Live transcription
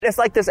It's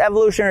like this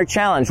evolutionary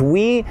challenge.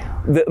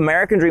 The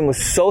American dream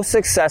was so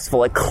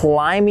successful at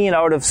climbing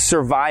out of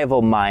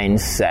survival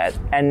mindset,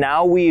 and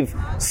now we've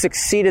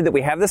succeeded that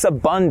we have this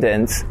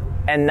abundance,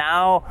 and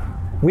now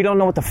we don't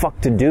know what the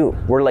fuck to do.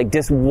 We're like,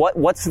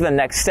 what's the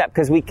next step?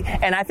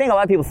 And I think a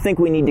lot of people think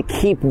we need to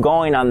keep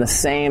going on the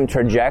same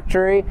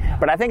trajectory,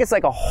 but I think it's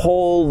like a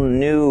whole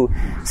new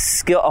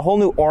skill, a whole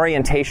new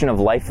orientation of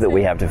life that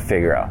we have to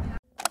figure out.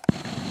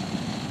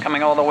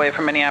 Coming all the way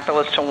from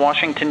Minneapolis to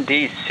Washington,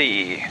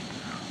 D.C.,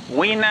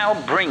 we now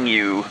bring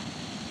you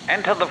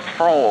Enter the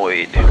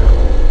Freud.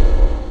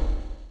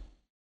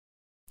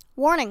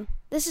 Warning,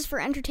 this is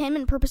for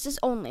entertainment purposes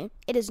only.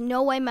 It is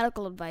no way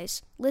medical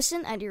advice.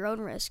 Listen at your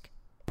own risk.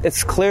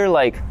 It's clear,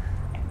 like,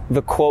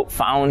 the quote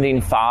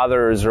founding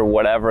fathers or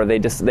whatever,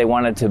 they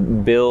wanted to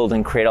build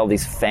and create all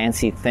these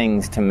fancy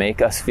things to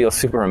make us feel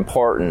super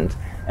important.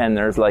 And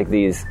there's like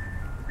these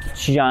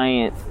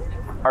giant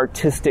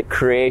artistic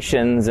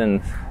creations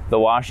and the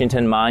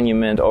Washington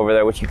Monument over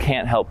there, which you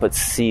can't help but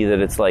see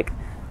that it's like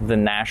the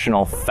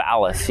national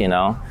phallus, you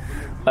know.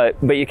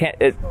 But you can't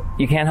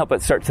help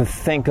but start to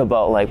think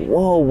about like,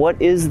 whoa,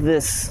 what is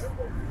this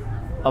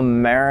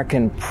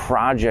American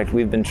project?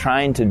 We've been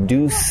trying to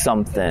do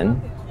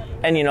something,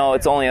 and you know,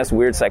 it's only us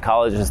weird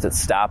psychologists that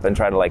stop and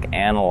try to like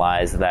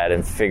analyze that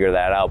and figure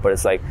that out. But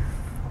it's like,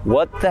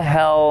 what the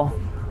hell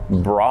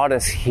brought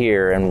us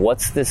here, and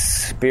what's this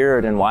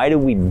spirit, and why do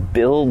we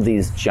build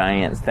these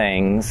giant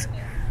things?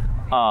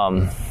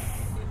 So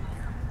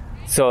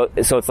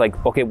it's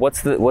like, okay,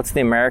 what's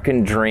the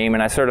American dream?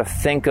 And I sort of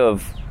think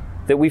of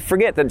that we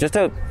forget that just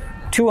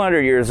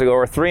 200 years ago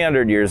or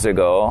 300 years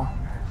ago,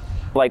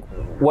 like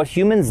what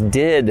humans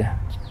did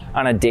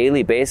on a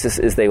daily basis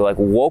is they like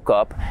woke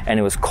up and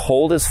it was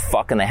cold as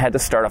fuck and they had to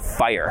start a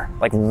fire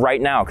like right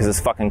now because it's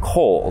fucking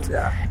cold.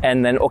 Yeah.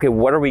 And then, okay,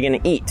 what are we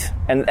going to eat?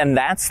 And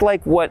that's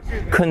like what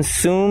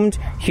consumed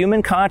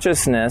human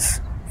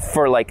consciousness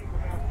for like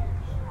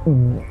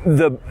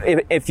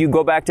if you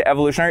go back to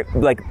evolutionary,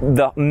 like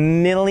the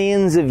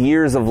millions of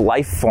years of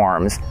life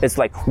forms, it's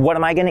like, what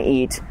am I going to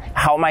eat?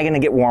 How am I going to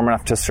get warm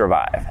enough to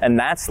survive? And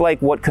that's like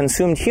what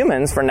consumed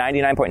humans for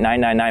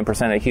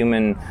 99.999% of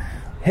human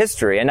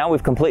history. And now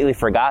we've completely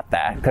forgot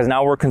that because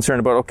now we're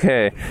concerned about,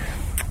 okay,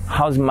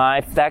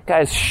 that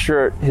guy's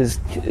shirt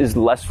is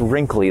less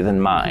wrinkly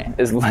than mine,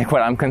 is like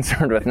what I'm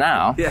concerned with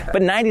now. Yeah.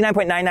 But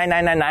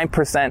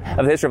 99.99999%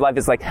 of the history of life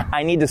is like,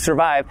 I need to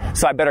survive,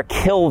 so I better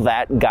kill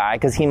that guy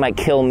because he might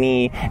kill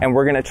me, and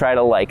we're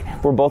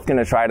both going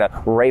to try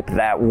to rape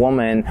that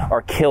woman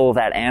or kill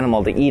that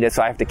animal to eat it,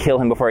 so I have to kill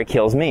him before he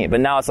kills me. But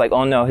now it's like,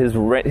 oh no,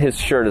 his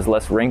shirt is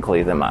less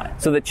wrinkly than mine.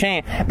 So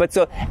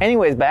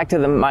anyways, back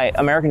to my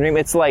American dream,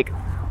 it's like,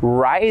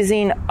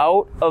 rising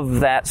out of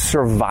that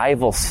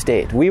survival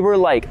state. We were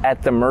like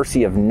at the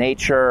mercy of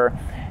nature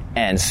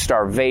and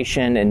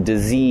starvation and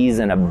disease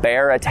and a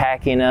bear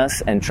attacking us,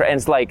 and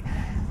it's like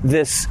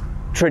this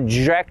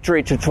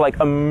trajectory to like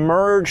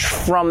emerge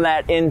from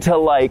that into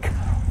like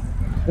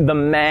the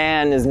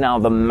man is now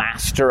the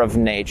master of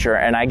nature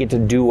and I get to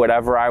do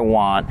whatever I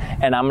want,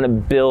 and I'm going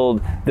to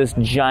build this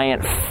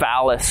giant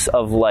phallus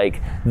of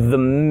like the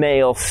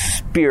male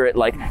spirit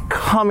like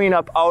coming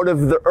up out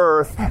of the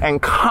earth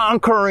and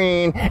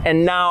conquering,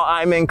 and now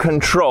I'm in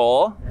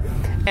control.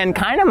 And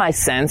kind of my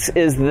sense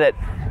is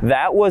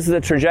that was the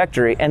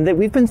trajectory, and that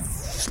we've been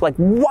like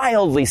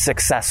wildly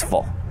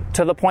successful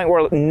to the point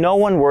where no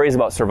one worries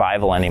about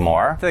survival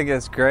anymore. I think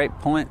that's a great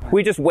point.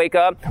 We just wake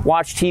up,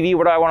 watch TV.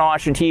 What do I want to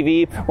watch on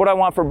TV? What do I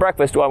want for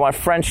breakfast? Do I want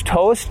French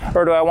toast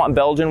or do I want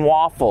Belgian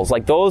waffles?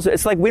 Like those,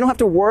 it's like we don't have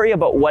to worry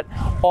about what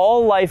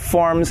all life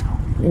forms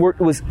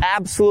was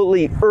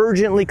absolutely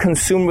urgently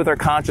consumed with our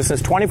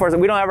consciousness 24/7.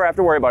 We don't ever have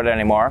to worry about it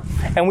anymore.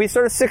 And we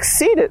sort of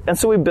succeeded. And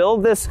so we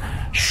build this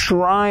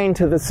shrine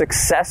to the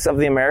success of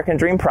the American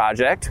Dream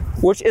Project,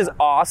 which is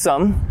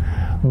awesome.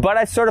 But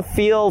I sort of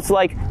feels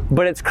like,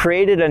 but it's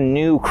created a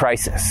new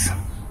crisis.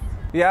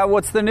 Yeah,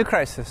 what's the new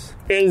crisis?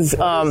 Here's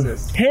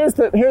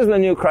the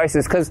new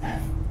crisis, because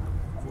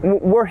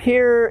we're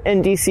here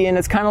in DC and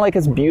it's kind of like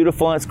it's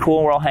beautiful and it's cool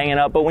and we're all hanging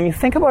out. But when you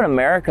think about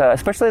America,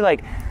 especially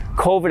like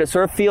COVID, it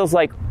sort of feels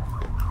like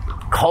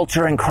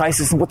culture and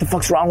crisis and what the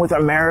fuck's wrong with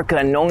America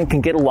and no one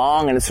can get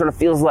along. And it sort of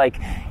feels like,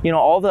 you know,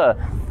 all the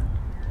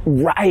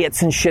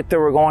riots and shit that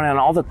were going on,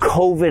 all the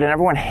COVID, and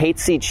everyone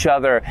hates each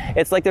other.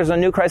 It's like there's a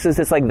new crisis.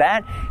 It's like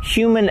that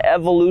human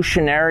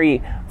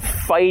evolutionary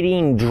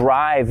fighting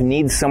drive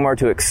needs somewhere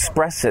to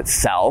express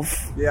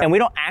itself. Yeah. And we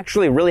don't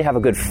actually really have a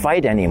good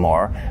fight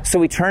anymore. So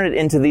we turn it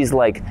into these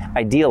like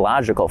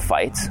ideological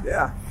fights.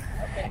 Yeah.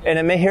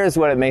 And here's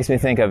what it makes me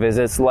think of is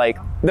it's like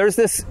there's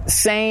this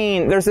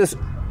saying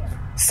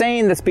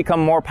that's become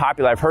more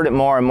popular. I've heard it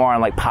more and more on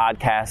like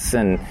podcasts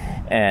and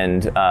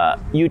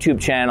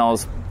YouTube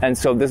channels. And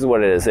so this is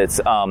what it is.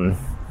 It's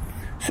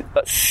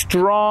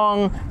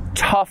strong,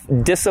 tough,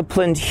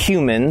 disciplined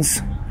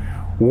humans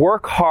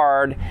work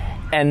hard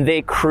and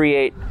they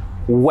create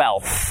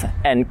wealth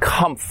and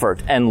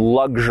comfort and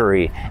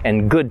luxury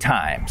and good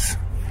times.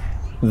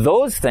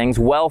 Those things,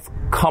 wealth,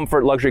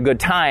 comfort, luxury, good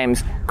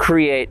times,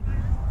 create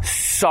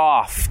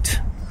soft,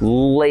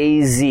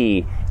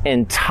 lazy,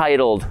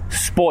 entitled,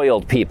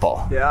 spoiled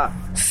people. Yeah.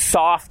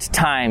 Soft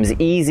times,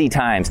 easy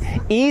times.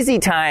 Easy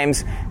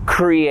times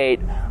create,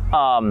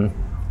 the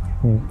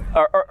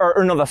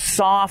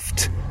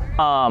soft,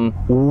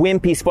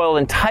 wimpy, spoiled,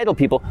 entitled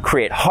people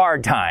create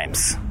hard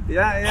times.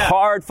 Yeah.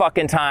 Hard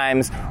fucking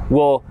times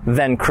will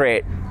then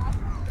create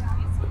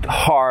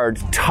hard,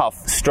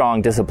 tough,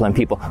 strong, disciplined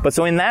people. But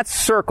so in that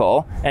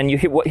circle, and you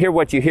hear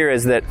what you hear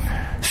is that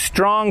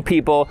strong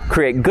people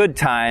create good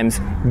times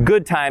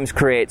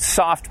create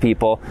soft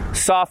people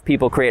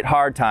create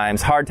hard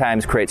times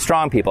create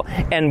strong people.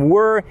 And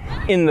we're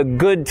in the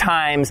good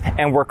times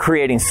and we're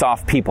creating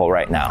soft people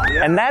right now.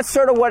 Yeah. And that's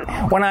sort of what,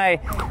 when I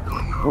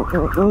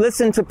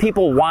listen to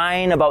people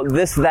whine about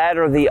this, that,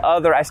 or the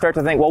other, I start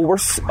to think, well, we're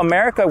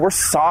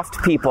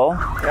soft people,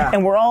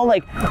 and we're all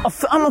like,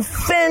 I'm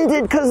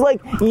offended because,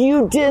 like,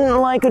 you didn't,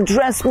 like,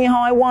 address me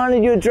how I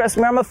wanted you to address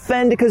me. I'm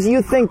offended because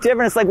you think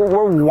different. It's like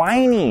we're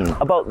whining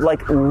about,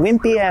 like,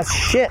 wimpy-ass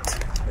shit.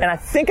 And I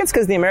think it's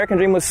because the American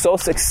dream was so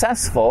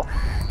successful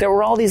that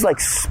we're all these, like,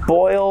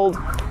 spoiled,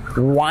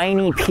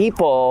 whiny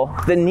people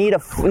that need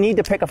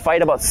to pick a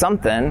fight about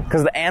something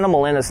because the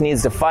animal in us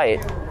needs to fight.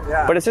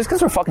 Yeah. But it's just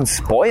because we're fucking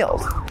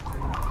spoiled.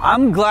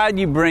 I'm glad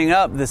you bring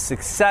up the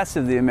success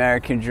of the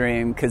American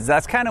dream, because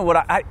that's kind of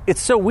what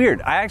it's so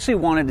weird. I actually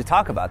wanted to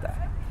talk about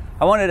that.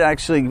 I wanted to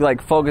actually, like,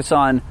 focus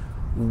on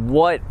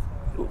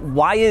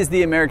why is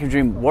the American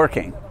dream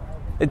working?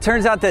 It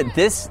turns out that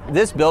this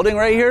building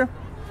right here,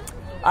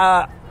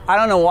 I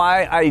don't know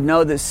why I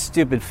know this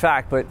stupid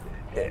fact, but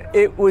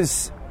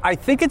I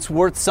think it's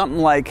worth something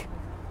like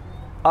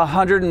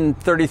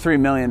 $133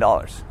 million.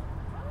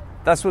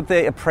 That's what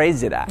they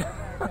appraised it at.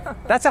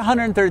 That's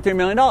 $133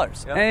 million.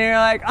 Yep. And you're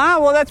like,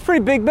 well, that's a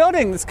pretty big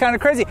building. That's kind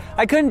of crazy.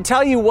 I couldn't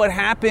tell you what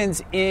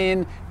happens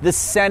in the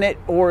Senate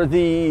or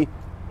the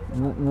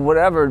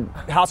whatever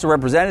House of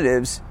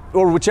Representatives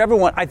or whichever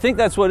one. I think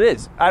that's what it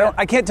is.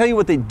 I can't tell you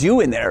what they do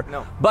in there.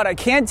 No. But I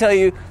can tell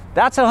you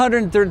that's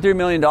 $133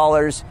 million.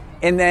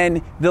 And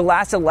then the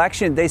last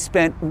election, they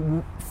spent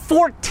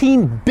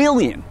 $14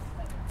 billion,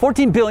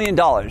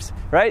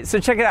 right? So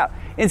check it out.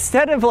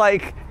 Instead of,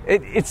 like,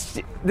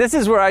 this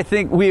is where I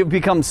think we have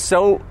become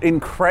so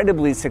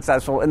incredibly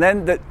successful, and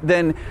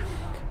then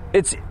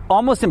it's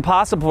almost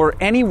impossible for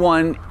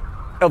anyone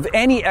of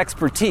any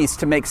expertise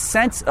to make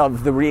sense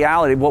of the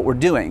reality of what we're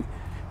doing.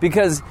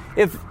 Because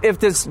if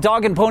this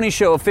dog and pony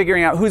show of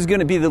figuring out who's going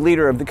to be the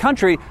leader of the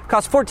country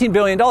costs $14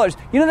 billion,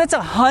 that's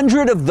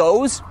 100 of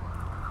those.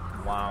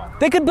 Wow.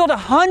 They could build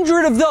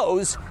 100 of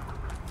those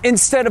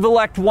instead of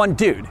elect one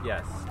dude.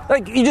 Yes.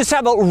 Like, you just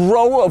have a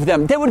row of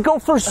them. They would go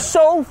for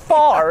so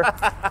far.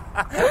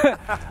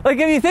 Like,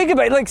 if you think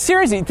about it, like,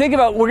 seriously, think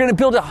about, we're going to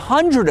build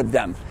 100 of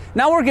them.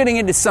 Now we're getting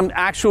into some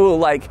actual,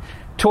 like,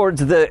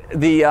 towards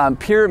the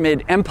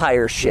pyramid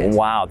empire shit.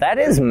 Wow, that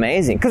is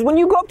amazing. Because when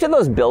you go up to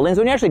those buildings,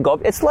 when you actually go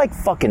up, it's, like,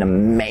 fucking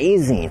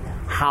amazing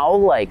how,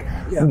 like,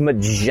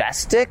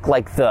 majestic,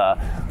 like,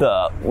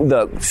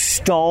 the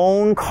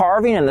stone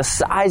carving and the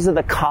size of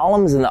the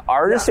columns and the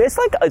artistry.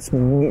 Yeah. It's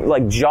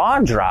like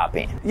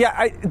jaw-dropping.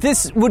 Yeah,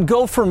 this would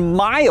go for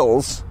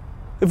miles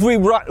if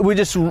we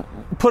just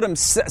put them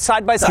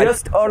side by side.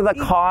 Just over the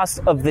cost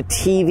of the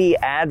TV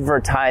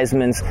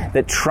advertisements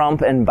that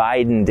Trump and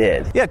Biden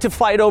did. Yeah, to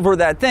fight over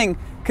that thing,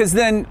 because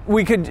then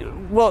we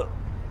could, well,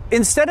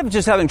 instead of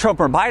just having Trump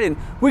or Biden,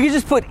 we could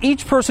just put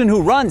each person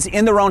who runs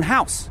in their own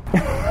house.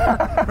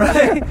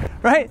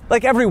 Right?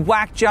 Like every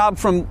whack job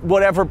from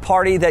whatever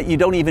party that you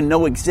don't even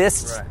know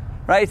exists.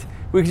 Right?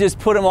 We could just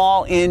put them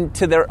all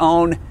into their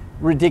own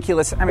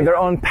ridiculous, their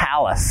own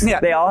palace. Yeah.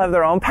 They all have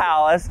their own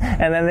palace,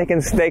 and then they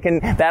can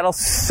that'll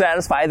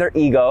satisfy their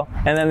ego,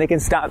 and then they can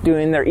stop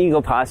doing their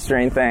ego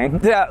posturing thing.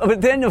 Yeah,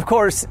 but then of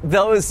course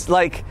those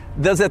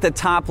at the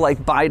top, like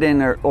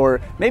Biden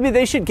or maybe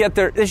they should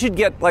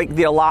get like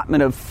the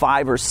allotment of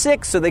 5 or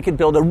 6 so they could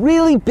build a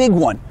really big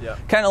one. Yeah.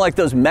 Kind of like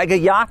those mega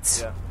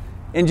yachts. Yeah.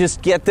 And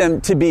just get them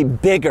to be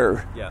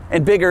bigger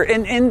and bigger.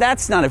 And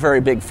that's not a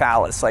very big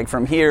phallus, like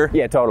from here.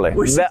 Yeah, totally.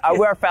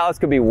 Our phallus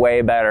could be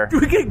way better.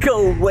 We could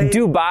go way...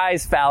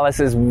 Dubai's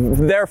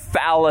their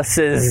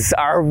phalluses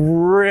are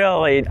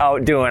really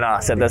outdoing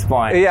us at this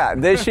point. Yeah,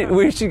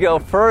 we should go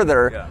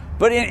further. Yeah.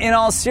 But in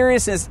all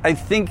seriousness, I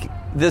think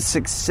the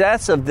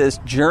success of this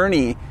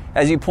journey,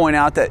 as you point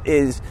out, that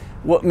is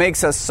what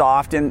makes us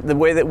soft, and the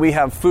way that we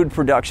have food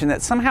production,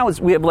 that somehow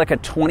we have like a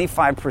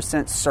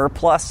 25%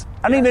 surplus.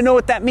 I don't even know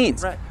what that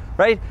means.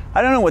 Right?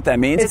 I don't know what that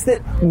means. It's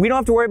that we don't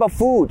have to worry about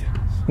food.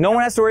 No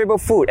one has to worry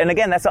about food. And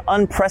again, that's an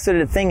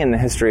unprecedented thing in the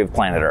history of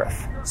planet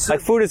Earth. So,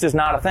 like, food is just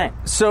not a thing.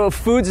 So if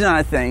food's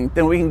not a thing,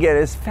 then we can get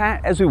as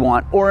fat as we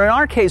want. Or in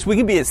our case, we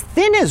can be as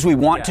thin as we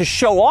want to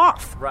show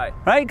off. Right?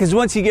 Because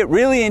once you get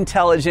really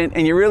intelligent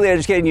and you're really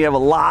educated and you have a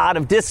lot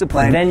of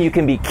discipline. Then you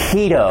can be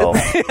keto.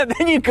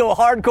 Then you go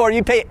hardcore.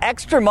 You pay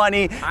extra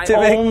money to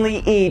only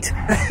eat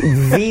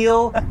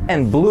veal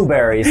and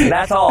blueberries.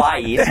 That's all I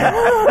eat.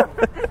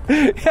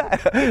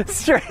 Yeah,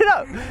 straight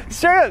up.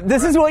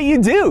 This is what you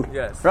do.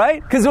 Yes.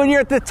 Right? Because when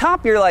you're at the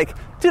top, you're like,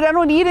 Dude, I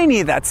don't eat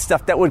any of that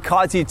stuff that would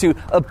cause you to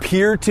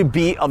appear to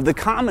be of the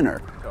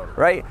commoner,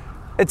 right?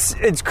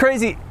 It's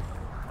crazy.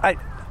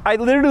 I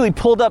literally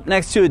pulled up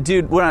next to a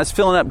dude when I was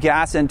filling up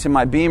gas into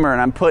my Beamer,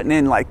 and I'm putting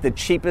in like the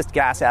cheapest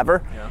gas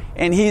ever. Yeah.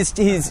 And he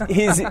do you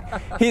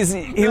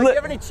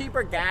have any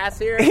cheaper gas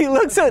here?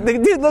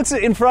 The dude looks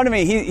in front of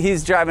me.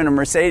 He's driving a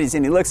Mercedes,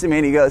 and he looks at me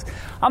and he goes,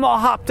 "I'm all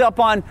hopped up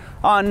on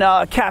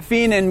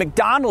caffeine and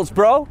McDonald's,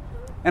 bro."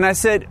 And I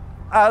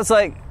was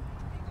like,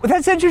 well,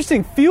 that's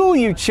interesting fuel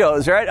you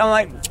chose, right? I'm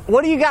like,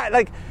 what do you got?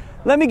 Like,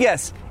 let me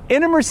guess.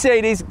 In a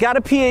Mercedes, got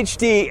a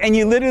PhD, and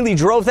you literally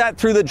drove that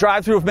through the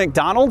drive-thru of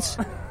McDonald's?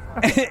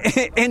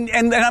 and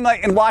I'm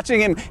like, and watching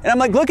him, and I'm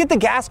like, look at the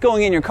gas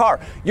going in your car.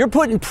 You're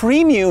putting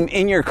premium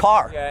in your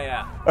car.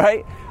 Yeah.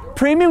 Right?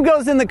 Premium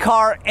goes in the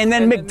car, and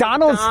then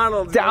McDonald's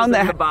down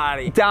the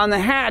body, down the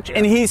hatch,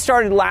 and he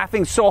started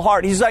laughing so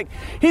hard. He's like,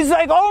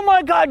 oh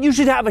my God, you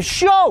should have a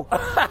show.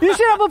 You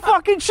should have a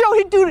fucking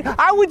show. Dude,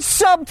 I would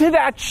sub to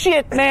that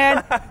shit,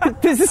 man.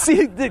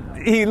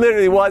 He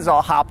literally was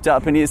all hopped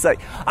up, and he's like,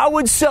 I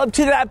would sub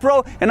to that,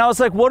 bro. And I was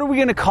like, what are we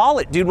gonna call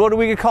it, dude? What are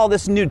we gonna call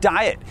this new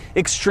diet?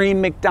 Extreme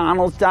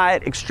McDonald's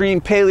diet,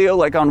 extreme paleo.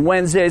 Like on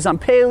Wednesdays, I'm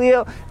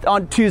paleo.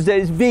 On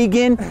Tuesdays,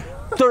 vegan.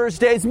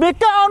 Thursdays,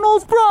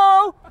 McDonald's,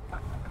 bro.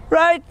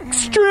 Right?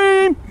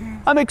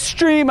 Extreme. I'm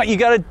extreme. You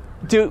gotta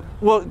do,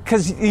 well,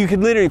 because you could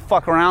literally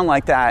fuck around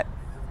like that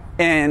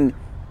and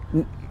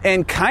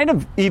kind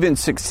of even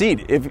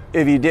succeed if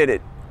you did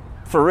it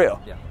for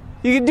real. Yeah.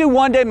 You could do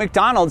one day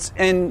McDonald's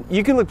and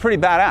you could look pretty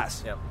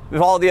badass. Yep.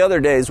 If all the other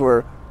days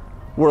were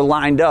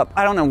lined up.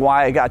 I don't know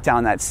why I got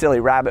down that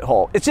silly rabbit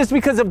hole. It's just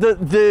because of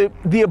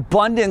the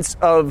abundance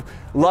of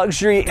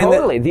luxury.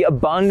 Totally. The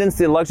abundance,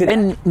 the luxury.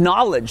 And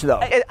knowledge, though.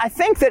 I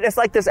think that it's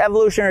like this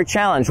evolutionary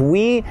challenge.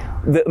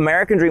 The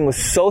American dream was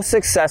so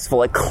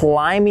successful at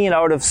climbing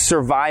out of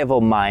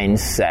survival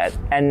mindset,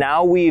 and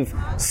now we've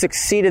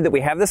succeeded that we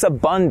have this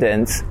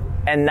abundance,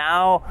 and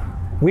now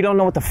we don't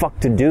know what the fuck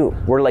to do.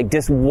 We're like,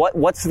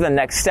 what's the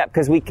next step?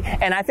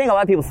 And I think a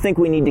lot of people think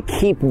we need to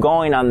keep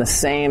going on the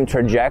same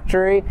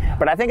trajectory,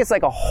 but I think it's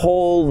like a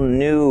whole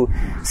new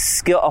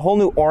skill, a whole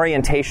new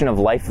orientation of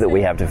life that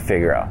we have to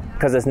figure out.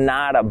 Because it's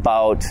not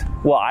about,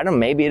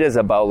 maybe it is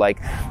about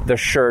like the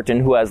shirt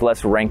and who has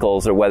less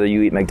wrinkles, or whether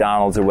you eat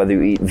McDonald's or whether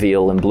you eat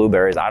veal and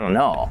blueberries. I don't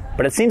know.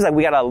 But it seems like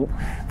we got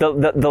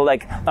the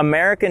like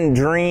American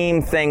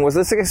dream thing was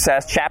a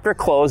success. Chapter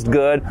closed,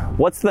 good.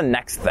 What's the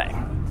next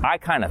thing? I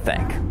kind of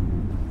think.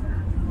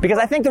 Because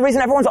I think the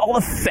reason everyone's all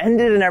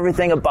offended and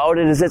everything about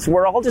it is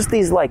we're all just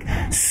these like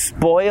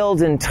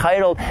spoiled,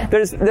 entitled.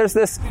 There's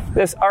this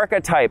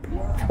archetype,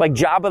 like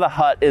Jabba the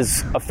Hutt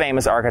is a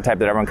famous archetype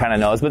that everyone kind of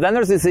knows. But then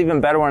there's this even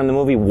better one in the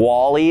movie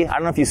WALL-E. I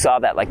don't know if you saw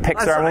that, like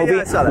Pixar movie.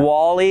 Yeah, I saw that.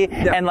 WALL-E,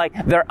 yeah. And like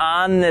they're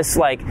on this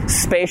like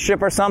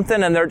spaceship or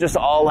something, and they're just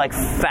all like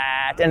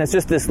fat, and it's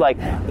just this like,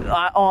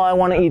 I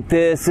want to eat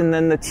this, and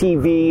then the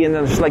TV, and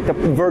then just like the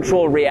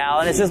virtual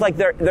reality. And it's just like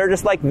they're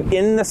just like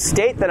in the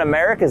state that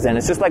America's in.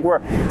 It's just like we're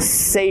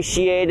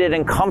satiated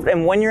and comfortable.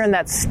 And when you're in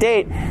that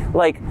state,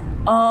 like,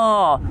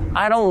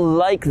 I don't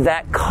like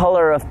that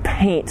color of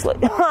paint. Like,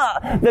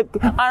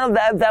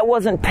 that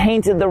wasn't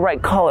painted the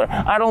right color.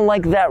 I don't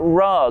like that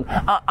rug.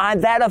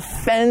 That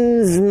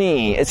offends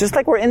me. It's just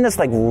like we're in this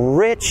like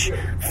rich,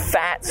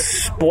 fat,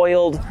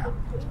 spoiled,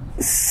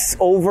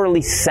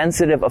 overly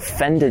sensitive,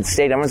 offended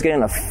state. Everyone's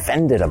getting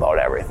offended about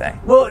everything.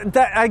 Well,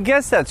 I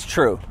guess that's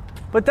true.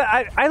 But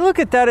I look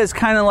at that as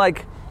kind of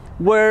like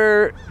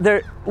where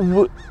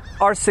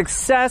our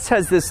success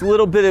has this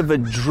little bit of a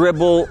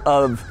dribble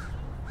of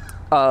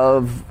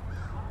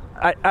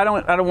I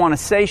don't want to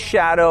say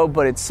shadow,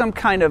 but it's some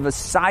kind of a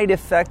side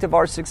effect of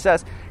our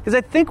success, because I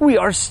think we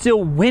are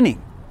still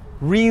winning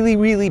really,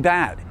 really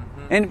bad.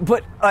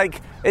 But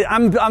like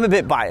I'm a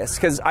bit biased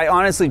because I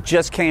honestly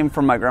just came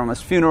from my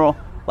grandma's funeral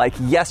like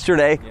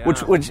yesterday,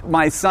 which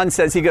my son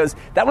says, he goes,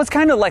 that was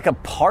kind of like a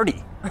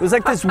party. It was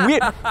like this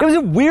weird, it was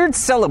a weird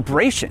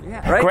celebration,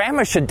 right?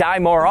 Grandma should die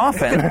more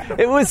often.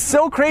 It was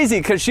so crazy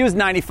because she was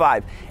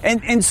 95.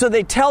 And so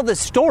they tell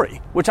this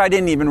story, which I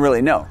didn't even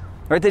really know,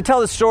 right? They tell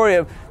the story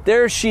of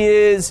there she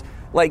is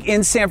like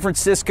in San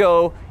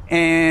Francisco,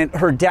 and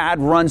her dad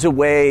runs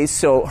away.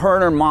 So her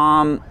and her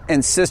mom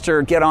and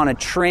sister get on a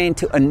train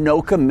to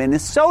Anoka,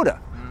 Minnesota.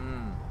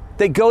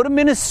 They go to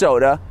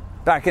Minnesota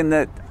back in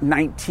the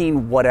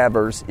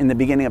 19-whatevers, in the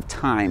beginning of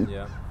time.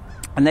 Yeah.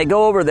 And they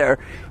go over there.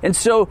 And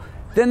so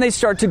then they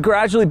start to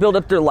gradually build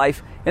up their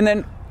life. And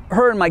then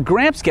her and my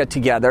gramps get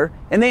together,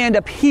 and they end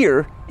up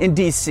here in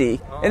D.C.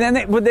 Oh. And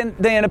then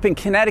they end up in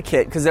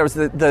Connecticut, because there was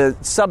the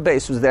sub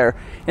base was there.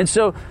 And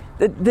so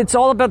it's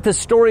all about the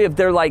story of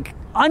their like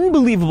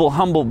unbelievable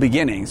humble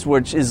beginnings,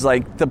 which is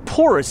like the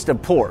poorest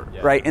of poor,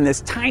 right? In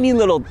this tiny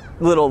little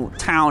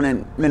town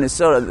in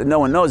Minnesota that no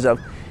one knows of.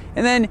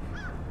 And then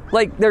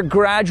like their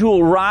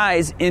gradual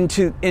rise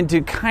into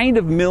kind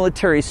of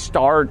military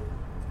stardom,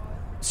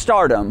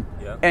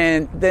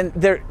 and then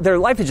their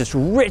life is just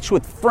rich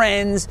with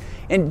friends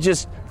and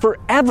just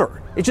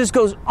forever. It just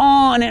goes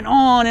on and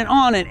on and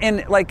on,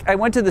 and like I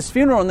went to this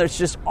funeral, and there's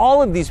just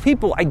all of these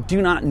people I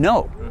do not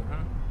know,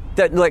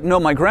 that like know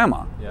my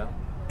grandma. Yeah.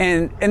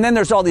 And then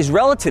there's all these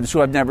relatives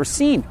who I've never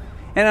seen.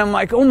 And I'm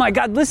like, oh my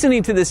God,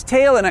 listening to this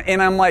tale,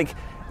 and I'm like,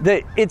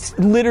 it's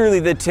literally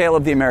the tale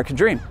of the American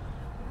dream.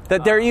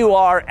 That there you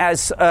are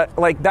as,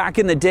 like back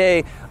in the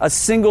day, a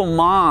single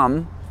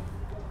mom,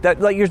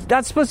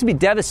 that's supposed to be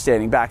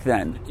devastating back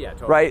then. Yeah,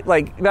 totally. Right?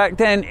 Like back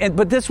then,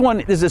 but this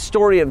one is a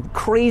story of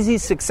crazy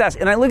success.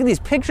 And I look at these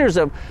pictures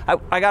of,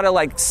 I gotta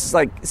like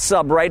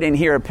sub right in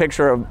here a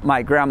picture of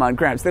my grandma and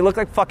gramps. They look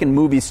like fucking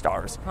movie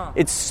stars. Huh.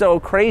 It's so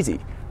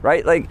crazy.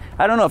 Right? Like,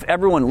 I don't know if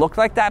everyone looked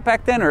like that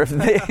back then or if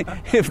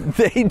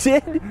they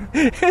did.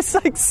 It's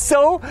like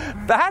so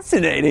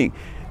fascinating.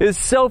 It's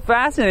so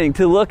fascinating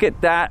to look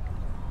at that.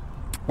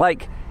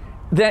 Like,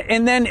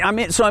 and then I'm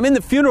in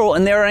the funeral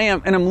and there I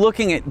am and I'm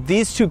looking at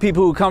these two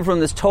people who come from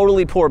this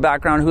totally poor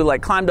background who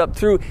like climbed up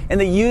through and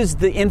they used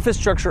the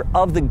infrastructure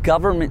of the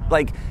government,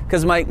 like,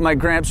 because my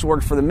gramps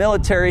worked for the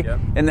military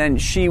and then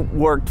she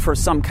worked for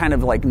some kind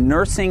of like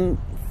nursing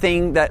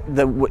thing that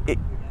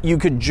you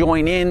could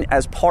join in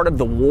as part of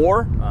the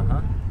war.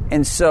 Uh-huh.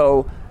 And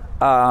so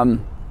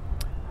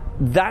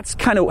that's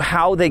kind of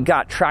how they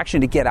got traction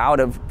to get out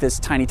of this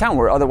tiny town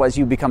where otherwise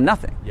you become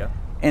nothing. Yeah.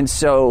 And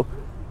so,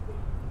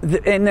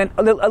 and then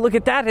I look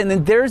at that and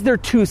then there's their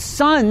two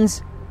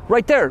sons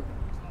right there,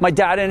 my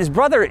dad and his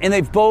brother. And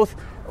they've both,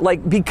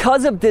 like,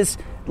 because of this,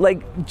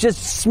 like,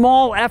 just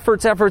small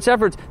efforts,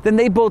 then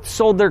they both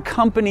sold their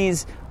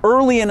companies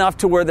early enough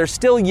to where they're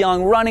still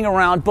young, running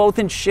around, both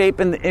in shape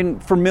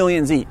and for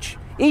millions each.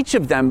 Each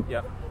of them,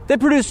 they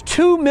produced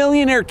 2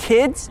 millionaire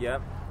kids.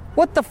 Yep.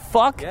 What the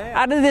fuck? Yeah.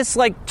 Out of this,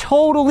 like,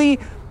 totally,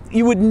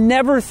 you would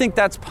never think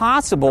that's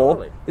possible.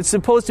 Totally. It's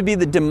supposed to be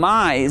the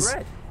demise.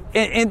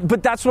 Right.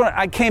 But that's when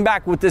I came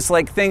back with this,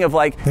 like, thing of,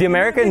 like, the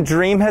American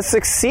dream has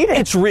succeeded.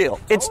 It's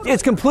real. Totally.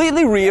 It's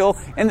completely real.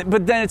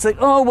 But then it's like,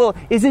 oh, well,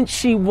 isn't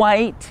she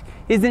white?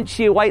 Isn't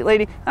she a white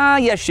lady?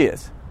 Yes, she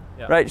is.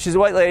 Yeah. Right? She's a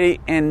white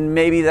lady, and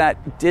maybe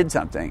that did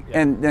something.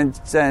 Yeah. And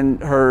then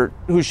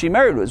who she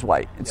married was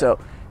white. And so...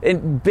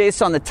 And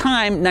based on the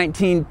time,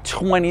 1920s,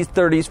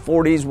 30s,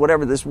 40s,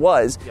 whatever this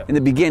was, in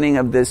the beginning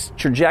of this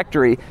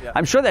trajectory,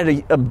 I'm sure that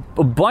had a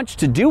bunch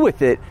to do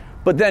with it.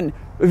 But then,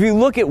 if you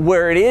look at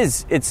where it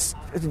is, it's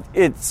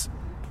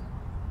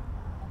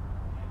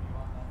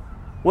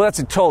well, that's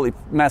a totally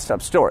messed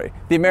up story.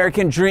 The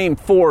American dream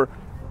for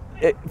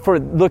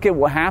look at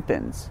what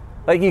happens.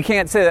 Like, you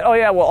can't say that, oh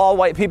yeah, well, all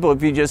white people,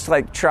 if you just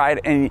like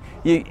tried and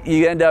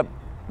you end up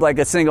like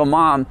a single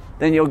mom,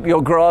 then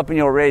you'll grow up and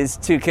you'll raise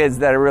 2 kids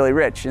that are really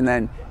rich and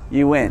then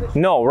you win.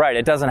 No, right.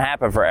 It doesn't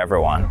happen for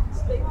everyone.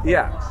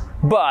 Yeah.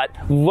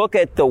 But look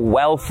at the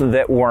wealth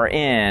that we're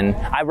in.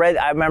 I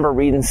remember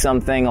reading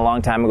something a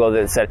long time ago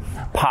that said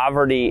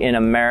poverty in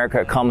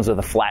America comes with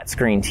a flat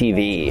screen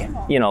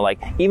TV. You know,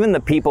 like, even the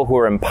people who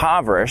are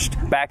impoverished,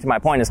 back to my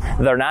point, is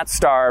they're not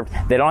starved.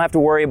 They don't have to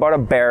worry about a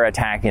bear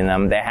attacking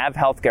them. They have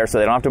health care, so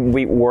they don't have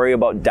to worry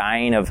about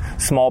dying of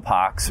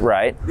smallpox,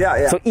 right?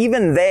 Yeah. So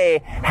even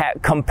they,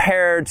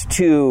 compared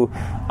to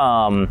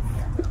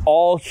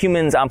all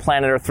humans on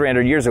planet Earth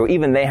 300 years ago,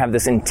 even they have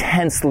this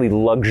intensely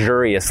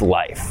luxurious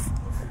life.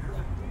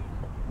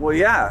 Well,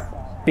 yeah.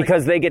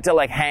 Because they get to,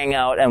 like, hang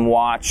out and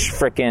watch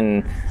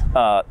frickin'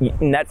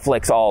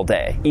 Netflix all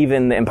day,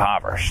 even the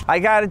impoverished. I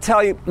gotta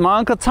tell you, my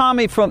Uncle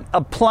Tommy,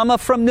 a plumber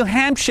from New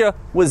Hampshire,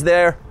 was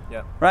there,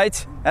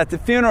 right? At the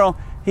funeral.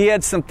 He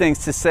had some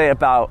things to say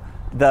about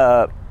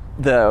the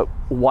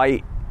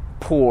white,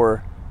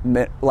 poor,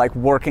 like,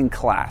 working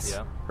class,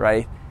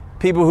 right?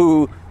 People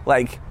who,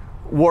 like,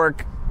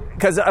 work...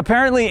 Because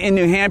apparently in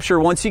New Hampshire,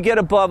 once you get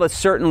above a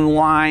certain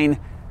line,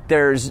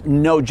 there's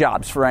no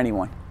jobs for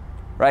anyone,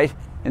 right?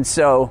 And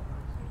so,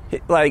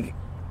 like,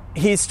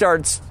 he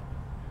starts,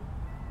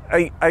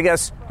 I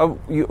guess,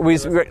 you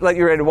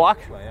ready to walk?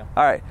 Yeah.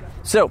 All right.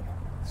 So,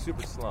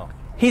 super slow.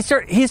 He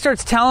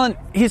starts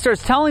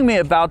telling me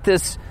about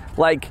this,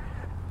 like,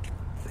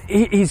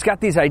 he's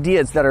got these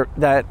ideas that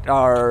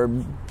are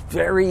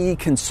very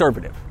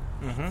conservative,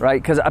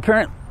 right? Because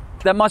apparently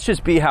that must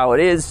just be how it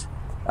is.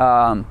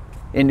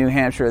 In New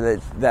Hampshire,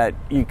 that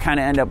you kind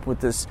of end up with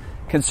this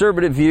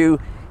conservative view,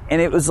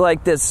 and it was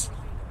like this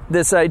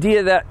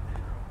idea that,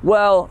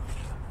 well,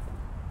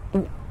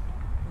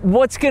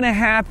 what's going to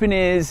happen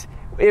is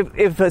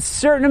if a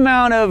certain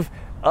amount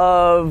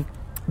of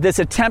this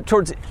attempt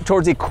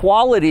towards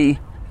equality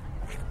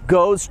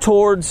goes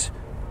towards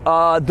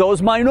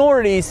those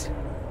minorities,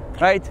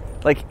 right?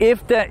 Like,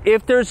 if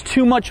there's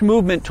too much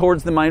movement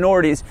towards the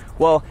minorities,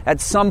 well,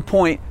 at some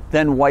point,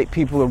 then white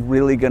people are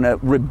really going to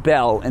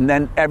rebel, and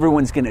then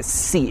everyone's going to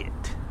see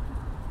it.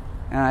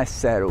 And I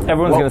said,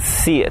 everyone's going to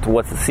see it.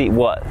 What's the see?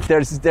 What?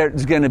 There's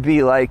going to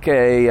be like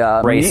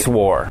a race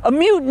war, a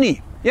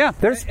mutiny. Yeah,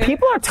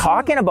 everyone's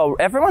talking about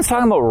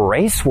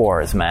race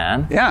wars,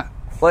 man. Yeah,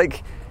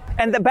 like,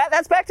 And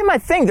that's back to my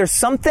thing.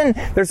 There's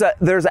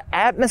an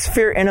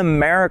atmosphere in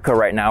America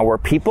right now where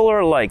people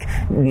are like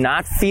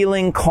not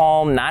feeling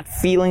calm, not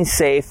feeling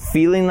safe,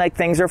 feeling like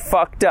things are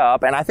fucked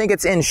up. And I think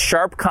it's in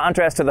sharp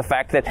contrast to the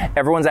fact that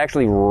everyone's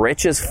actually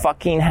rich as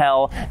fucking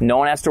hell. No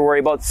one has to worry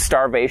about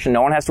starvation.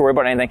 No one has to worry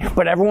about anything.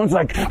 But everyone's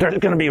like, there's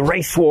going to be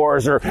race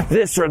wars or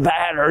this or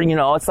that, or,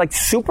 it's like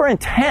super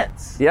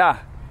intense. Yeah.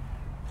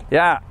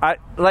 Yeah. I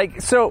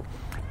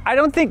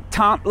don't think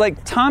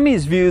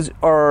Tommy's views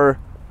are...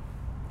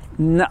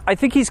 No, I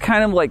think he's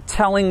kind of like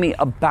telling me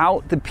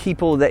about the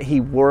people that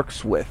he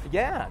works with.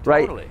 Yeah,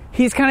 totally. Right?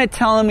 He's kind of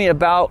telling me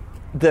about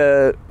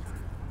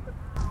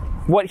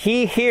what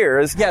he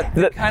hears. Yeah,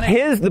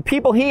 the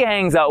people he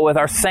hangs out with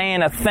are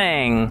saying a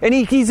thing. And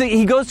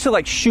he goes to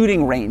like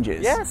shooting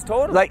ranges. Yes,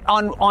 totally. Like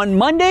on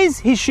Mondays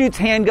he shoots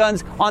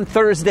handguns, on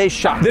Thursdays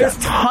shotguns. There's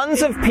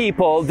tons of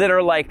people that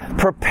are like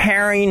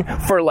preparing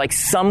for like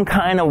some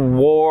kind of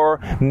war,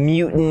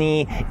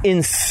 mutiny,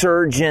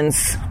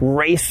 insurgents,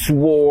 race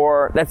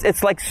war.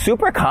 It's like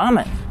super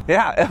common.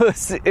 Yeah,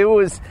 it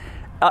was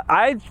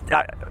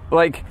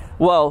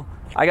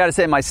I got to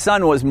say, my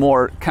son was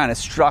more kind of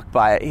struck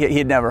by it.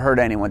 He'd never heard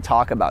anyone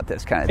talk about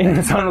this kind of thing. And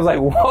the son was like,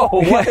 whoa,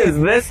 what is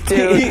this,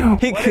 dude?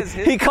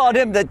 He called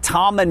him the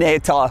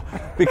Tominator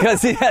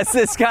because he has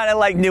this kind of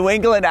like New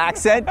England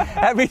accent.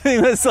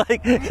 Everything was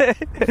like,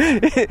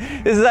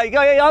 it's like,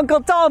 oh, hey,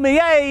 Uncle Tommy,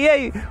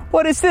 hey,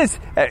 what is this?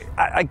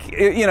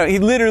 He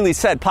literally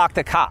said, park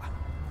the car.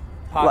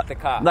 Park the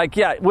car. Like,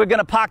 yeah, we're going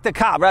to park the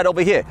car right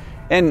over here.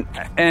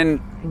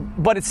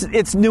 But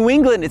it's New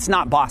England. It's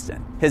not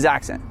Boston. His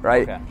accent,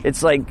 right? Okay.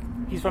 It's like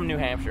he's from New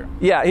Hampshire.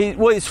 Yeah,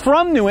 he's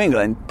from New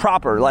England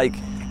proper. Like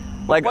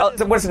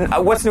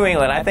what's New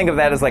England? I think of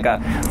that as like a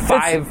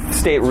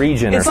 5-state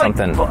region or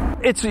something.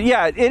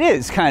 It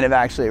is kind of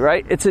actually,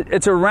 right?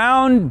 It's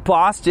around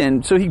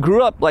Boston. So he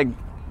grew up like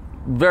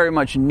very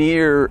much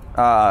near,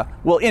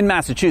 in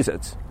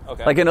Massachusetts.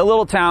 Okay. Like in a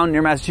little town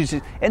near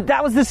Massachusetts, and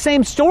that was the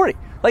same story.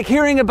 Like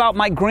hearing about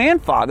my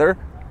grandfather,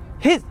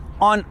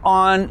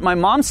 on my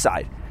mom's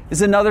side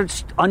is another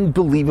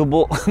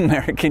unbelievable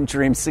American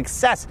dream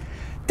success.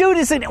 Dude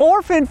is an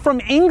orphan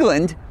from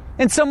England,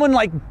 and someone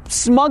like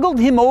smuggled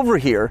him over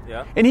here,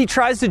 and he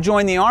tries to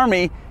join the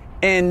army,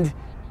 and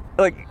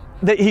like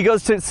he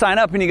goes to sign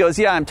up, and he goes,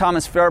 "Yeah, I'm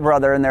Thomas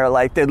Fairbrother," and they're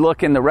like, they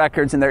look in the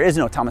records, and there is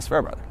no Thomas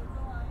Fairbrother,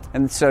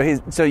 and so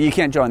you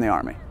can't join the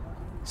army.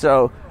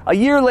 So a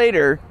year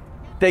later,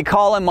 they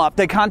call him up,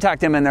 they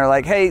contact him, and they're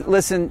like, "Hey,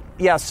 listen,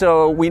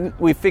 so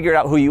we figured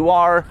out who you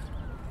are.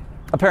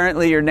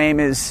 Apparently your name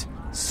is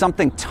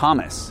something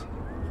Thomas.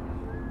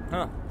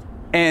 Huh.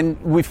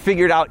 And we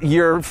figured out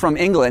you're from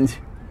England,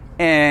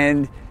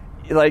 and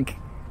like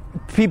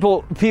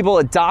people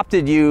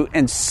adopted you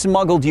and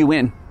smuggled you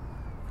in.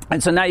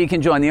 And so now you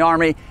can join the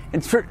army."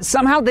 And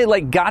somehow they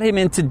like got him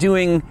into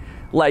doing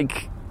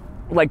like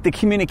the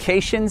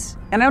communications,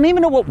 and I don't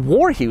even know what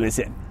war he was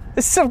in.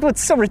 It's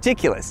so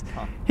ridiculous.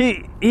 Huh.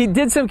 He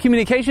did some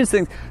communications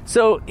things.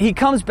 So he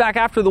comes back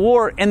after the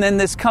war, and then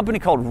this company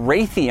called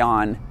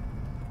Raytheon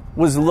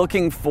was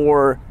looking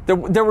for,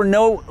 there were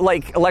no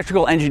like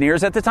electrical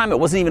engineers at the time. It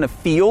wasn't even a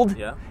field.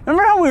 Yeah.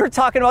 Remember how we were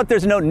talking about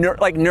there's no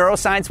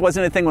neuroscience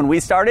wasn't a thing when we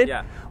started?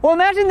 Yeah. Well,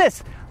 imagine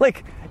this.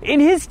 Like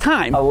in his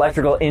time,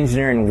 electrical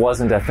engineering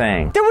wasn't a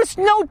thing. There was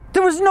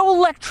no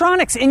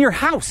electronics in your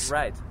house.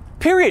 Right.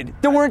 Period.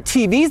 There weren't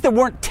TVs. There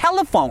weren't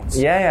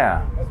telephones.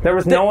 Yeah. There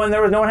was no one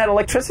had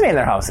electricity in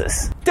their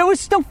houses. There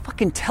was no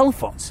fucking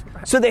telephones.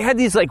 So they had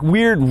these like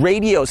weird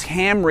radios,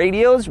 ham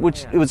radios,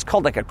 which it was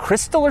called like a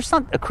crystal or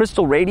something, a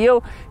crystal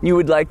radio. You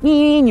would like,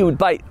 you would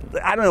buy,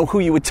 I don't know who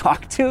you would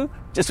talk to.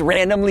 Just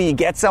randomly you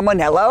get someone,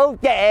 hello,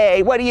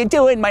 yay, what are you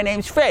doing? My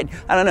name's Fred.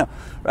 I don't know,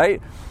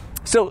 right?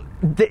 So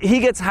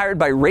he gets hired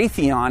by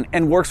Raytheon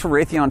and works for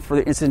Raytheon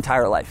for his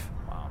entire life.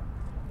 Wow.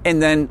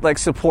 And then like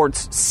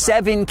supports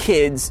 7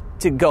 kids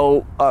to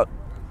go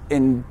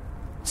and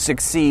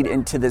succeed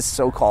into this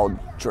so-called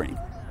dream.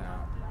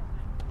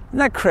 Isn't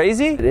that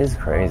crazy? It is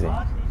crazy.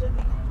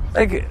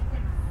 Like,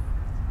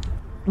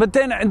 but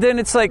then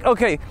it's like,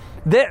 okay,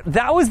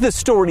 that was the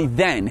story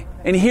then,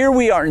 and here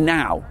we are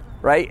now,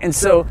 right? And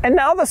so and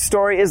now the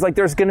story is like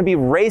there's going to be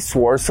race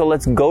wars, so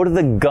let's go to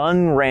the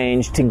gun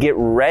range to get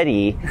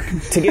ready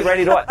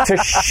to what? To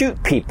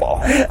shoot people.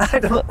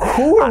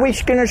 Who are we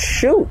going to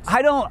shoot?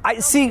 I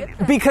see,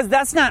 because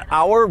that's not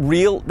our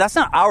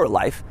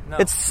life. No.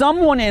 It's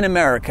someone in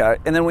America,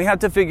 and then we have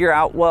to figure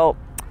out, well,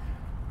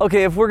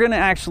 okay, if we're going to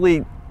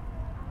actually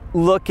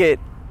look at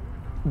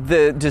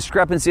the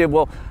discrepancy of,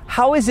 well,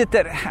 how is it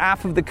that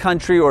half of the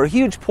country or a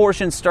huge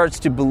portion starts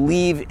to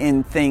believe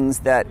in things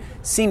that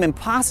seem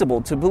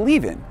impossible to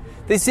believe in?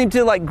 They seem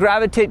to like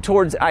gravitate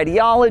towards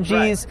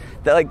ideologies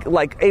that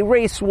like a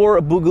race war,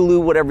 a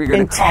boogaloo, whatever you're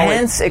going to call it.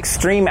 Intense,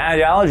 extreme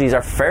ideologies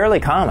are fairly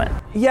common.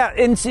 Yeah,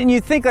 and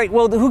you think like,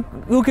 well,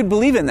 who could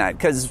believe in that?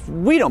 Because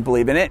we don't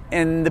believe in it,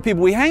 and the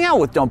people we hang out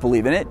with don't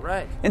believe in it.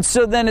 Right. And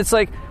so then it's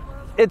like,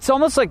 it's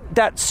almost like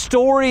that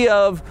story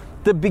of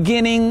the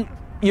beginning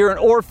you're an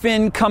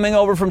orphan coming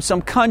over from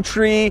some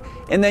country,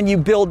 and then you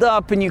build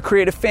up and you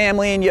create a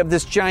family and you have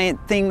this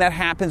giant thing that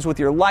happens with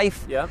your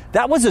life. Yeah.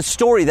 That was a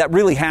story that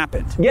really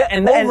happened. Yeah,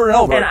 and over.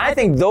 And I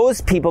think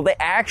those people, they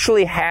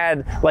actually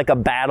had like a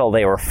battle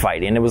they were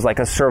fighting. It was like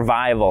a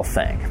survival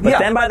thing. But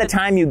then by the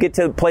time you get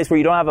to a place where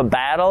you don't have a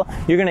battle,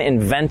 you're going to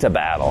invent a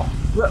battle.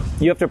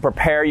 You have to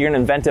prepare. You're going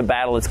to invent a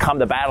battle. It's come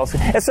to battles.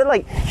 It's sort of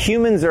like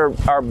humans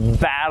are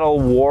battle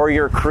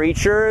warrior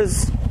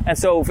creatures. And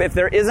so if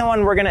there isn't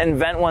one, we're going to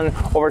invent one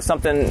over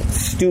something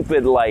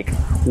stupid like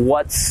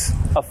what's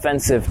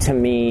offensive to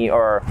me,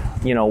 or,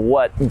 you know,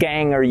 what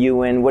gang are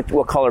you in?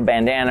 What color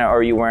bandana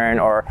are you wearing?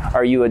 Or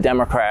are you a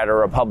Democrat or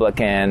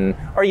Republican?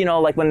 Or, you know,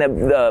 like when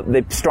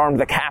they stormed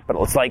the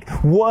Capitol. It's like,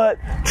 what?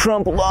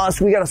 Trump lost.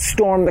 We got to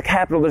storm the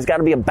Capitol. There's got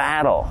to be a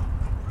battle.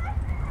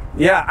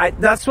 Yeah,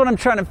 that's what I'm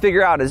trying to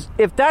figure out is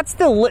if that's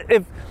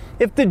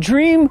if the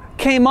dream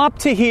came up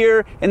to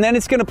here and then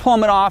it's going to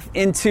plummet off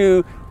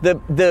into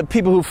the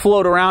people who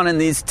float around in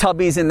these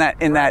tubbies in the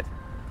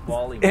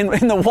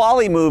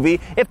WALL-E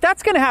movie, if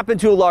that's going to happen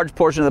to a large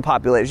portion of the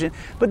population,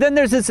 but then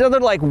there's this other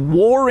like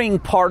warring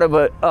part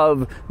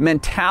of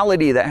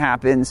mentality that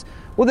happens,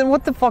 well then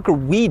what the fuck are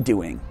we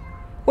doing?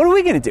 What are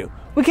we going to do?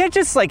 We can't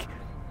just like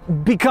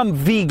become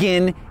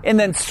vegan and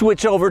then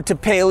switch over to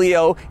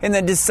paleo and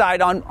then decide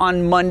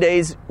on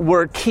Mondays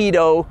we're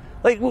keto.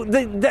 Like,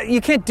 you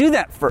can't do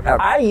that forever.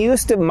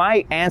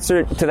 My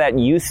answer to that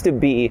used to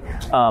be,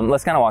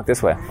 let's kind of walk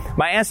this way.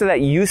 My answer to that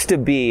used to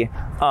be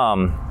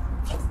that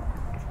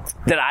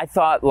I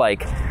thought,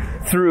 like,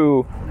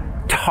 through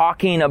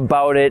talking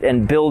about it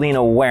and building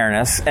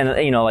awareness,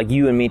 and, you know, like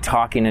you and me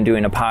talking and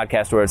doing a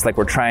podcast where it's like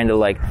we're trying to,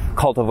 like,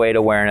 cultivate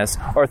awareness,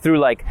 or through,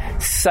 like,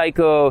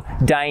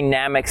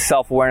 psychodynamic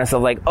self-awareness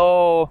of, like,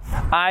 oh,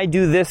 I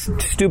do this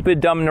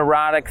stupid, dumb,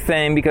 neurotic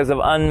thing because of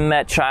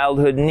unmet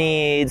childhood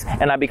needs,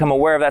 and I become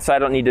aware of that, so I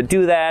don't need to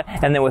do that.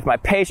 And then with my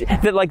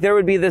patient, that, like, there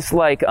would be this,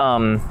 like,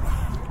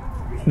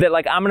 that,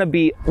 like, I'm going to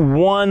be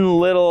one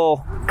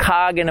little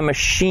cog in a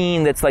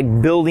machine that's,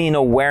 like, building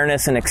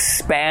awareness and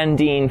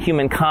expanding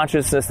human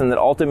consciousness, and that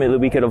ultimately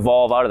we could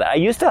evolve out of that.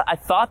 I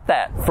thought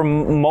that for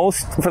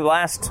the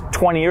last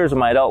 20 years of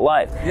my adult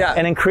life. Yeah.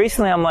 And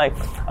increasingly I'm like,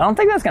 I don't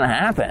think that's going to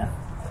happen.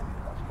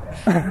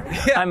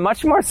 Yeah. I'm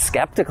much more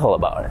skeptical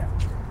about it.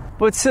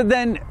 But so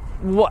then,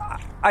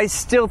 I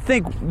still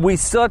think we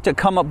still have to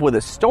come up with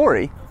a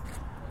story,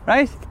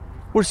 right?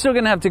 We're still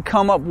going to have to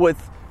come up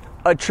with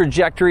a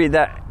trajectory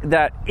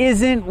that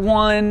isn't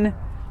one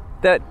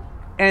that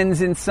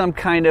ends in some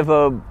kind of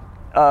a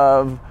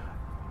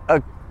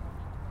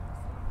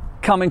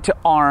coming to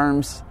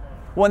arms,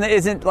 one that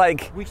isn't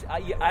like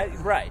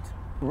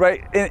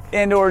right,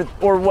 and or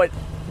what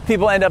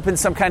people end up in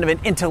some kind of an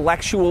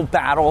intellectual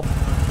battle.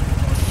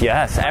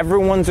 Yes,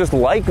 everyone just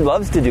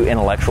loves to do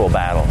intellectual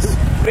battles.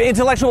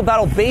 Intellectual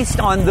battle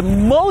based on the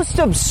most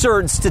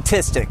absurd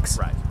statistics.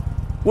 Right.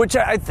 Which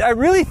I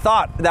really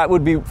thought that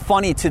would be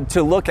funny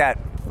to look at.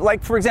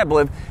 Like, for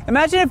example,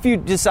 imagine if you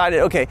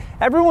decided, okay,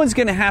 everyone's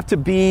going to have to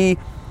be,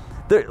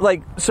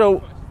 so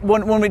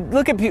when we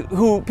look at people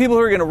who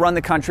are going to run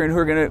the country and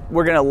we're going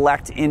to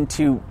elect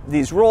into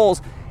these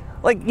roles,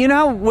 like, you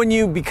know, when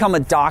you become a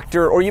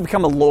doctor or you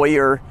become a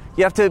lawyer,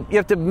 you have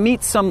to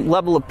meet some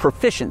level of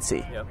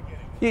proficiency. Yep.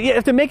 You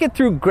have to make it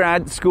through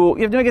grad school.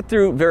 You have to make it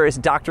through various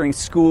doctoring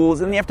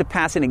schools, and you have to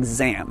pass an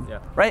exam,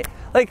 right?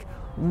 Like,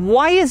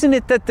 why isn't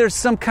it that there's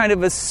some kind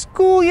of a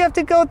school you have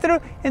to go through,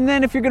 and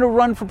then if you're going to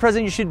run for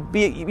president,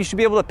 you should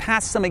be able to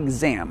pass some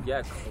exam?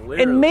 Yeah,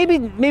 clearly. And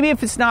maybe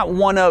if it's not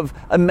one of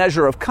a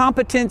measure of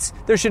competence,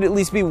 there should at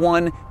least be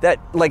one that,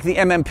 like the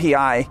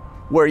MMPI,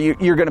 where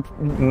you're going to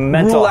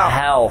mental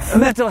health,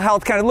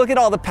 kind of look at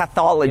all the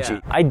pathology. Yeah.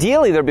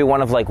 Ideally, there'd be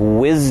one of like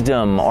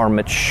wisdom or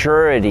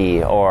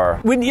maturity or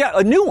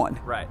a new one.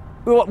 Right.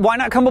 Why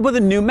not come up with a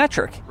new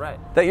metric? Right.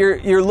 That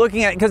you're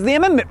looking at, because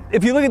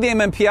if you look at the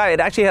MMPI, it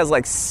actually has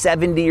like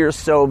 70 or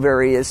so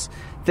various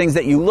things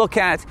that you look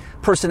at,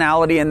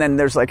 personality, and then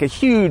there's like a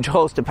huge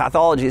host of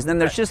pathologies. And then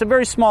there's just a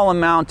very small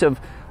amount of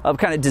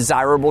kind of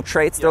desirable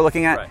traits they're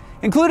looking at,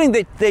 including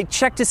they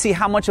check to see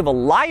how much of a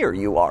liar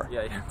you are.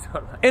 Yeah,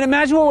 totally. And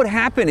imagine what would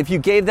happen if you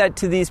gave that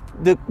to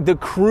the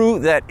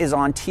crew that is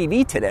on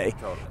TV today,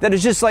 that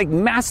is just like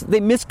they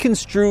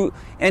misconstrue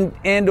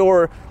and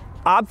or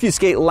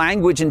obfuscate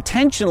language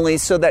intentionally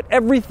so that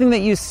everything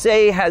that you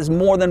say has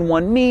more than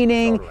one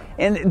meaning,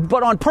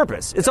 but on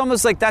purpose. It's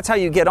almost like that's how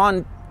you get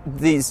on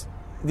these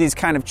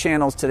kind of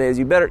channels today. Is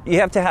you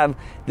have to have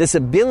this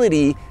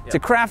ability to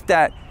craft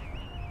that.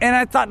 And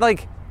I thought,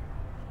 like,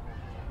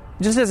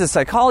 just as a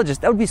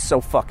psychologist, that would be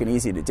so fucking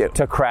easy to do.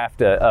 To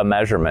craft a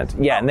measurement.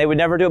 Yeah, and they would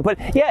never do it.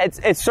 But yeah,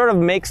 it sort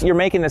of you're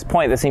making this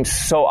point that seems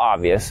so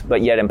obvious,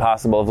 but yet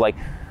impossible, of like,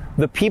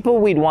 the people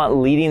we'd want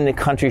leading the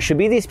country should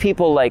be these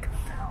people like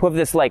who have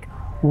this like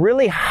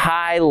really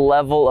high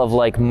level of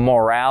like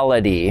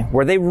morality,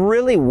 where they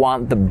really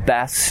want the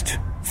best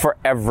for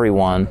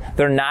everyone.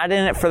 They're not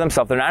in it for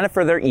themselves. They're not in it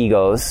for their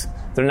egos.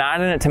 They're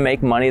not in it to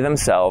make money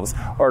themselves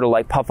or to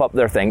like puff up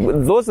their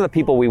thing. Those are the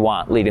people we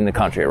want leading the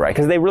country, right?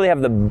 Because they really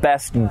have the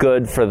best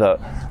good for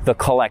the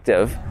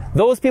collective.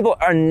 Those people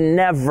are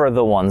never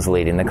the ones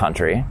leading the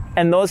country.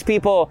 And those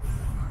people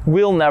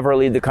will never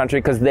lead the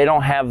country because they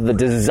don't have the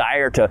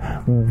desire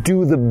to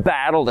do the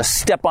battle, to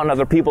step on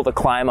other people, to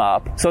climb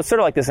up. So it's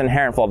sort of like this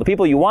inherent flaw. The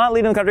people you want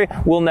leading the country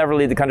will never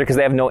lead the country because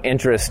they have no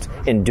interest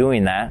in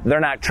doing that. They're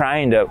not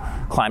trying to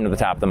climb to the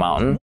top of the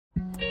mountain.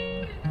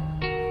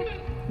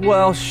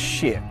 Well,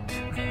 shit.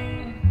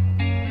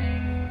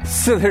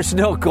 So there's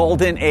no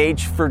golden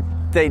age for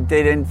they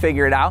didn't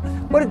figure it out.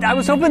 What I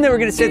was hoping they were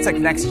going to say it's like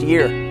next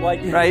year,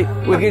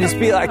 right? We could just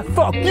be like,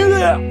 fuck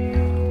yeah!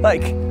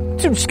 Like, I'm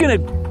just going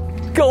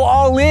to go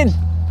all in,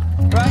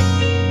 right?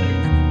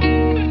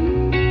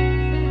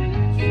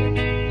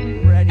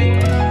 Ready?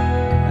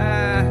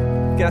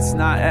 Guess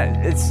not.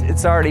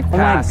 It's already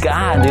passed. Oh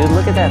my God, dude,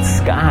 look at that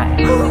sky.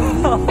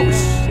 Oh,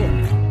 shit.